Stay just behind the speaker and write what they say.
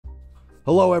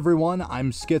Hello everyone,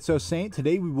 I'm Schizo Saint.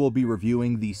 Today we will be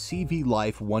reviewing the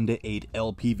CVlife 1:8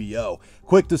 LPVO.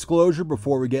 Quick disclosure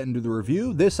before we get into the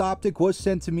review, this optic was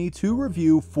sent to me to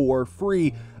review for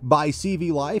free by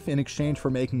CVlife in exchange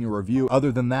for making a review.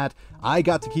 Other than that, I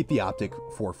got to keep the optic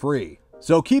for free.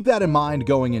 So keep that in mind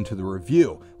going into the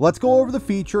review. Let's go over the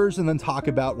features and then talk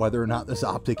about whether or not this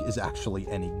optic is actually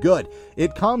any good.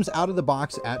 It comes out of the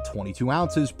box at 22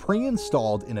 ounces,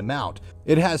 pre-installed in a mount.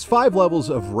 It has 5 levels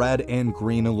of red and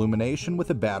green illumination with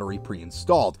a battery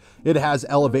pre-installed. It has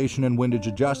elevation and windage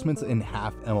adjustments in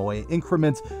half MOA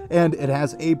increments, and it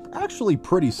has a actually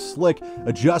pretty slick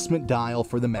adjustment dial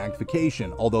for the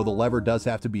magnification, although the lever does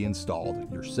have to be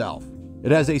installed yourself.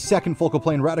 It has a second focal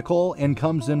plane reticle and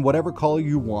comes in whatever color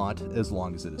you want as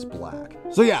long as it is black.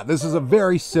 So yeah, this is a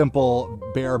very simple,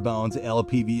 bare bones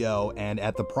LPVO, and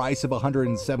at the price of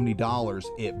 $170,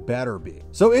 it better be.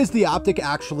 So is the optic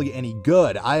actually any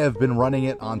good? I have been running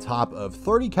it on top of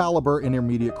 30 caliber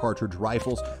intermediate cartridge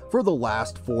rifles for the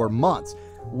last 4 months.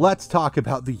 Let's talk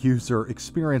about the user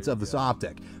experience of this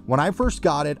optic. When I first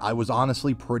got it, I was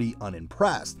honestly pretty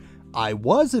unimpressed. I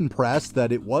was impressed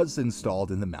that it was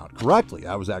installed in the mount correctly.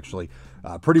 I was actually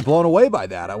pretty blown away by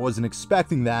that. I wasn't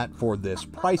expecting that for this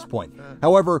price point.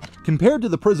 However, compared to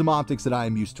the prism optics that I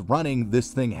am used to running,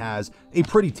 this thing has a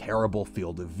pretty terrible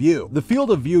field of view. The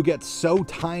field of view gets so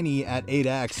tiny at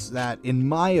 8x that, in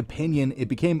my opinion, it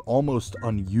became almost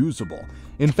unusable.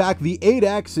 In fact, the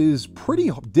 8x is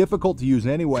pretty difficult to use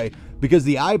anyway because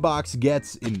the eye box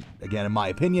gets, again, in my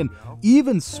opinion,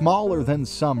 even smaller than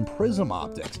some prism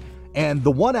optics. And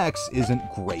the 1X isn't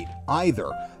great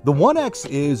either. The 1X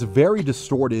is very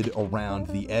distorted around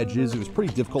the edges. It was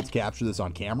pretty difficult to capture this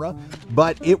on camera,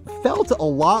 but it felt a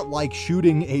lot like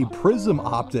shooting a prism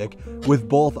optic with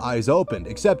both eyes open,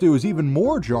 except it was even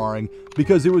more jarring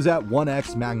because it was at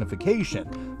 1X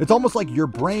magnification. It's almost like your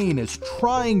brain is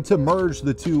trying to merge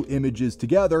the two images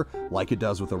together, like it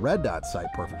does with a red dot sight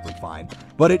perfectly fine,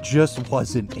 but it just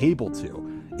wasn't able to.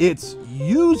 It's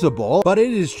usable, but it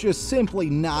is just simply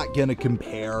not going to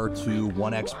compare to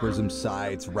 1X prism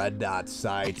sights, red dot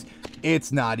sights.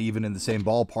 It's not even in the same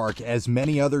ballpark as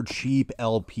many other cheap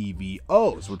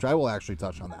LPVOs, which I will actually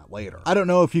touch on that later. I don't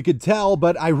know if you could tell,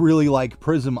 but I really like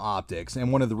prism optics,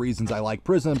 and one of the reasons I like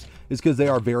prisms is because they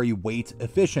are very weight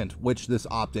efficient, which this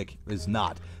optic is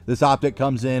not. This optic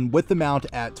comes in with the mount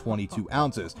at 22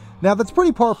 ounces. Now, that's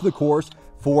pretty par for the course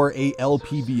for a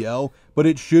LPVO, but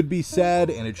it should be said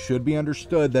and it should be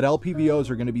understood that LPVOs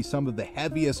are going to be some of the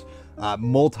heaviest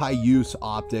multi-use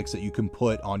optics that you can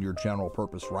put on your general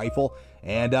purpose rifle.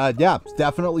 And yeah, it's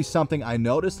definitely something I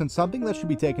noticed and something that should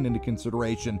be taken into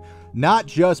consideration, not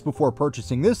just before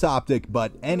purchasing this optic,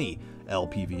 but any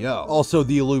LPVO. Also,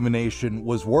 the illumination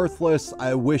was worthless.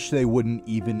 I wish they wouldn't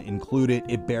even include it.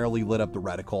 It barely lit up the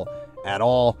reticle at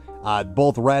all,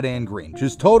 both red and green.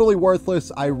 Just totally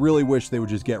worthless. I really wish they would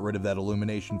just get rid of that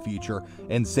illumination feature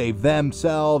and save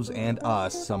themselves and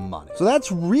us some money. So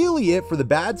that's really it for the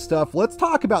bad stuff. Let's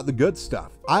talk about the good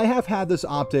stuff. I have had this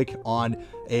optic on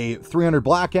a 300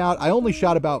 blackout. I only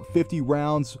shot about 50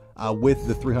 rounds with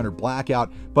the 300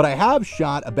 blackout, but I have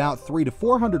shot about 300 to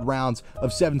 400 rounds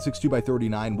of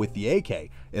 7.62x39 with the AK.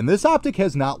 And this optic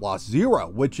has not lost 0,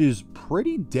 which is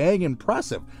pretty dang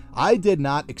impressive. I did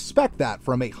not expect that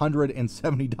from a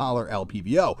 $170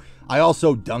 LPVO. I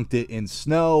also dunked it in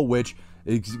snow, which,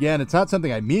 again, it's not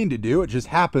something I mean to do. It just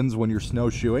happens when you're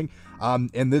snowshoeing.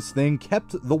 And this thing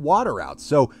kept the water out.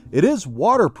 So it is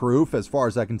waterproof as far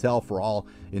as I can tell for all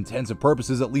intents and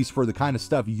purposes, at least for the kind of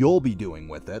stuff you'll be doing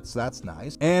with it. So that's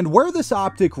nice. And where this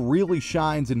optic really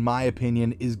shines, in my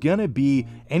opinion, is gonna be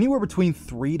anywhere between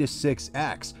 3 to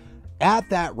 6x. At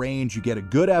that range, you get a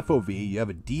good FOV, you have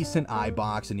a decent eye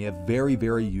box, and you have very,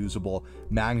 very usable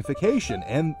magnification.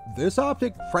 And this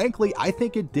optic, frankly, I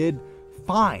think it did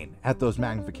fine at those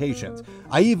magnifications.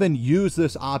 I even used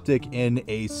this optic in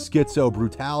a schizo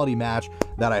brutality match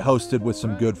that I hosted with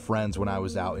some good friends when I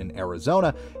was out in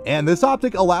Arizona, and this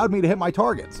optic allowed me to hit my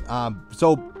targets.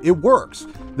 So it works.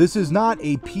 This is not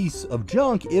a piece of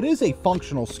junk. It is a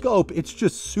functional scope. It's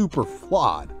just super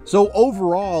flawed. So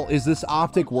overall, is this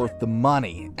optic worth the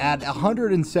money? At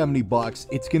 170 bucks,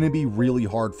 it's going to be really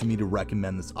hard for me to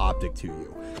recommend this optic to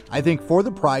you. I think for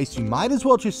the price, you might as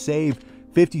well just save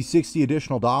 $50, $60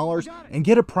 additional dollars and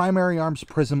get a primary arms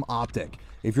prism optic.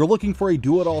 If you're looking for a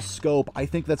do-it-all scope, I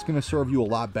think that's going to serve you a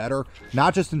lot better,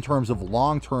 not just in terms of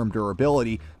long-term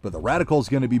durability, but the reticle is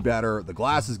going to be better, the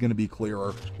glass is going to be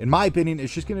clearer. In my opinion,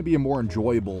 it's just going to be a more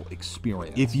enjoyable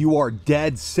experience. If you are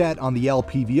dead set on the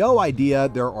LPVO idea,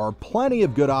 there are plenty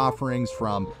of good offerings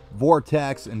from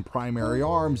Vortex and Primary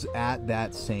Arms at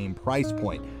that same price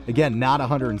point. Again, not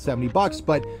 $170,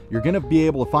 but you're going to be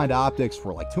able to find optics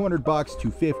for like $200,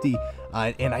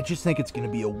 $250, and I just think it's going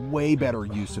to be a way better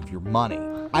use of your money.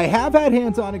 I have had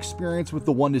hands-on experience with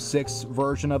the 1:6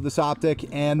 version of this optic,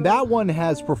 and that one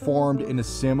has performed in a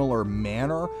similar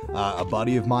manner. A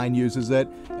buddy of mine uses it,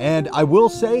 and I will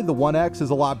say the 1X is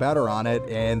a lot better on it,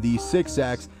 and the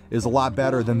 6X is a lot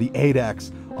better than the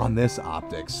 8X on this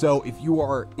optic. So if you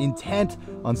are intent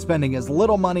on spending as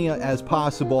little money as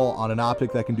possible on an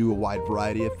optic that can do a wide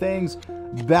variety of things,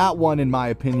 that one, in my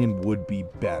opinion, would be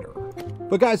better.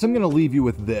 But guys, I'm going to leave you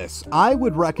with this. I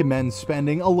would recommend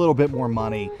spending a little bit more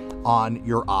money on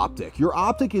your optic. Your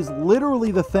optic is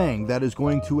literally the thing that is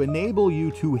going to enable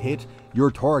you to hit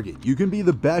your target. You can be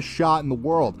the best shot in the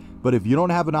world, but if you don't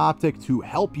have an optic to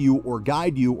help you or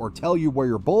guide you or tell you where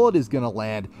your bullet is going to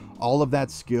land, all of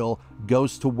that skill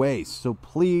goes to waste. So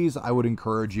please, I would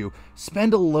encourage you,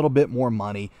 spend a little bit more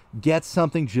money, get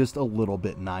something just a little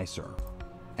bit nicer.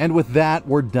 And with that,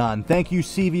 we're done. Thank you,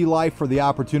 CVlife, for the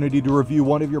opportunity to review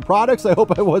one of your products. I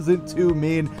hope I wasn't too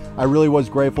mean. I really was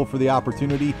grateful for the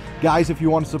opportunity. Guys, if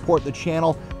you want to support the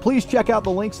channel, please check out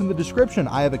the links in the description.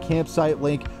 I have a campsite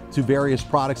link to various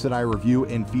products that I review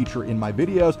and feature in my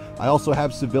videos. I also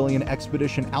have civilian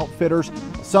expedition outfitters.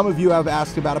 Some of you have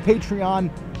asked about a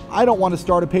Patreon. I don't want to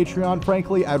start a Patreon,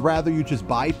 frankly. I'd rather you just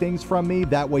buy things from me.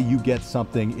 That way you get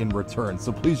something in return.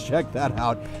 So please check that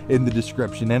out in the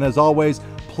description. And as always,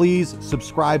 please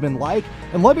subscribe and like,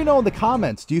 and let me know in the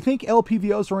comments, do you think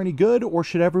LPVOs are any good, or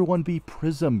should everyone be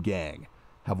Prism Gang?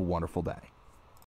 Have a wonderful day.